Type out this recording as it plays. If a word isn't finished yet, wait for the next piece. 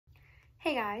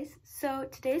Hey guys, so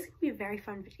today's gonna be a very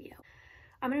fun video.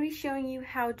 I'm gonna be showing you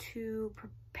how to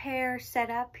set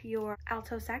up your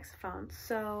alto saxophone.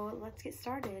 So let's get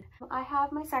started. I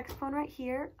have my saxophone right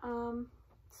here.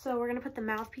 So we're gonna put the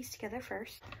mouthpiece together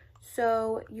first.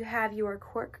 So you have your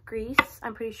cork grease.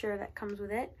 I'm pretty sure that comes with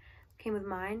it. Came with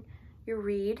mine. Your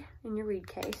reed in your reed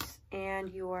case and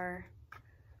your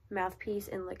mouthpiece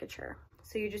and ligature.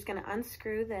 So you're just gonna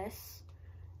unscrew this.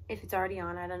 If it's already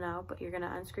on, I don't know, but you're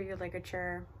gonna unscrew your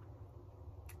ligature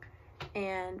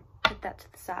and put that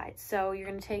to the side. So you're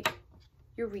gonna take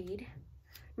your reed.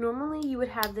 Normally you would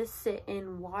have this sit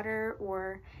in water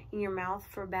or in your mouth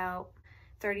for about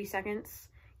 30 seconds.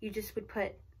 You just would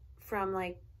put from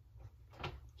like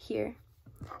here.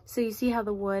 So you see how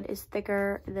the wood is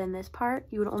thicker than this part?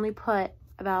 You would only put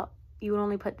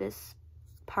this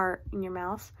part in your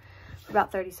mouth for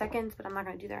about 30 seconds, but I'm not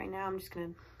gonna do that right now. I'm just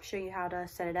gonna show you how to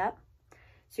set it up.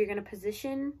 So you're gonna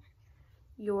position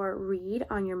your reed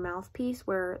on your mouthpiece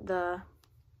where the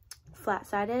flat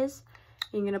side is.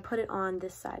 You're gonna put it on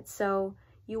this side. So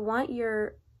you want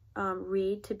your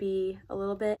reed to be a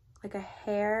little bit like a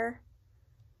hair,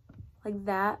 like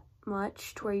that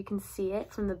much to where you can see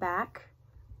it from the back,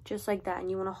 just like that, and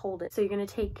you wanna hold it. So you're gonna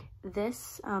take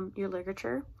this, your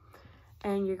ligature,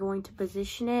 and you're going to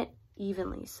position it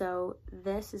evenly. So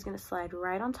this is gonna slide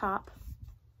right on top,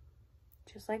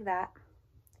 just like that,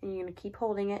 and you're gonna keep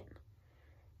holding it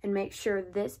and make sure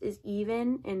this is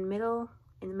even in the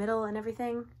middle and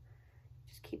everything.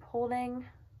 Just keep holding,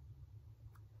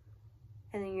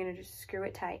 and then you're gonna just screw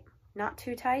it tight. Not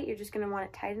too tight, you're just gonna want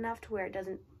it tight enough to where it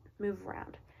doesn't move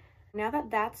around. Now that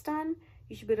that's done,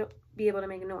 you should be able to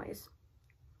make a noise.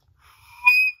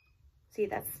 See,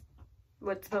 that's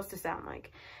what it's supposed to sound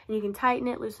like. And you can tighten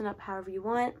it, loosen up however you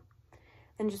want,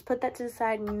 and just put that to the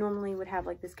side. And you normally would have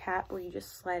like this cap where you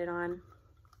just slide it on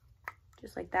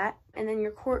just like that. And then your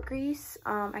cork grease,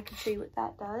 I can show you what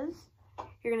that does.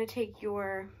 You're gonna take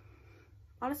your,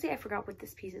 honestly I forgot what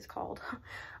this piece is called,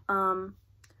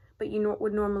 but you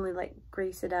would normally like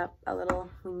grease it up a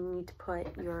little when you need to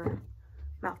put your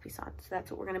mouthpiece on. So that's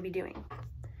what we're gonna be doing.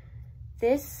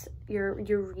 This, your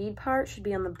reed part should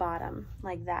be on the bottom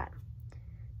like that.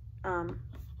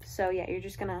 So yeah, you're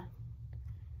just gonna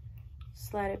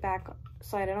slide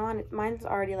it on. Mine's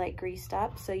already like greased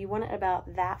up, so you want it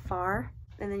about that far,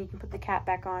 and then you can put the cap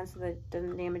back on so that it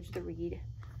doesn't damage the reed.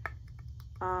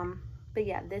 But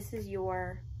yeah, this is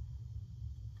your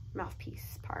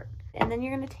mouthpiece part. And then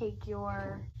you're gonna take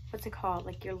your, what's it called?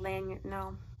 Like your lanyard,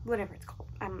 no, whatever it's called.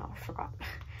 I don't know, I forgot.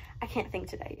 I can't think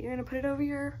today. You're gonna put it over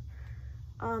your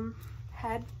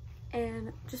head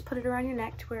and just put it around your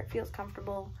neck to where it feels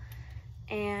comfortable.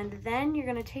 And then you're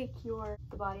gonna take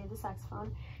the body of the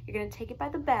saxophone, you're gonna take it by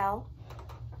the bell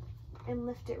and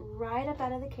lift it right up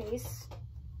out of the case.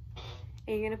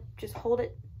 And you're gonna just hold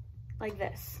it like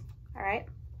this, all right?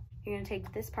 You're gonna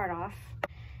take this part off,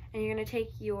 and you're gonna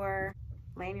take your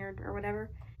lanyard or whatever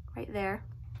right there,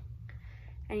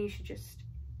 and you should just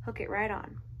hook it right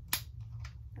on.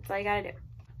 That's all you gotta do.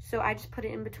 So I just put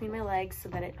it in between my legs so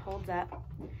that it holds up.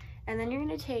 And then you're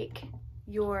gonna take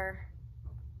your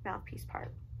mouthpiece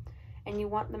part, and you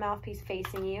want the mouthpiece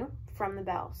facing you from the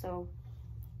bell, so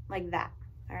like that,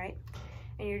 all right?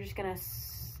 And you're just gonna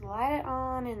slide it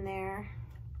on in there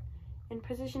and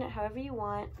position it however you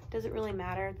want. Doesn't really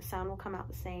matter, the sound will come out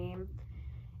the same.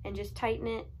 And just tighten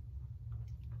it,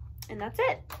 and that's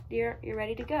it. You're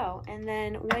ready to go. And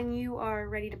then when you are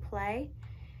ready to play,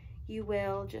 you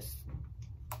will just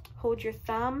hold your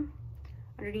thumb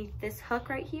underneath this hook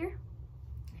right here.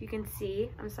 If you can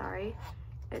see, I'm sorry,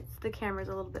 the camera's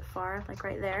a little bit far, like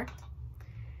right there.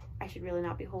 I should really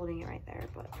not be holding it right there,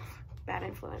 but bad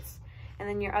influence. And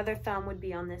then your other thumb would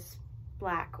be on this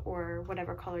black or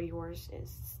whatever color yours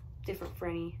is, different for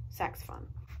any saxophone.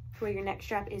 Where your neck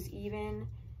strap is even,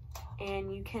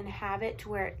 and you can have it to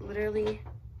where it literally,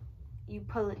 you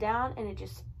pull it down and it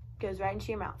just goes right into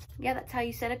your mouth. Yeah, that's how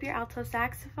you set up your alto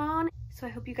saxophone. So I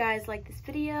hope you guys like this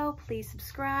video. Please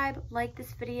subscribe, like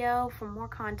this video for more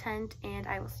content, and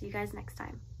I will see you guys next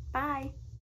time. Bye.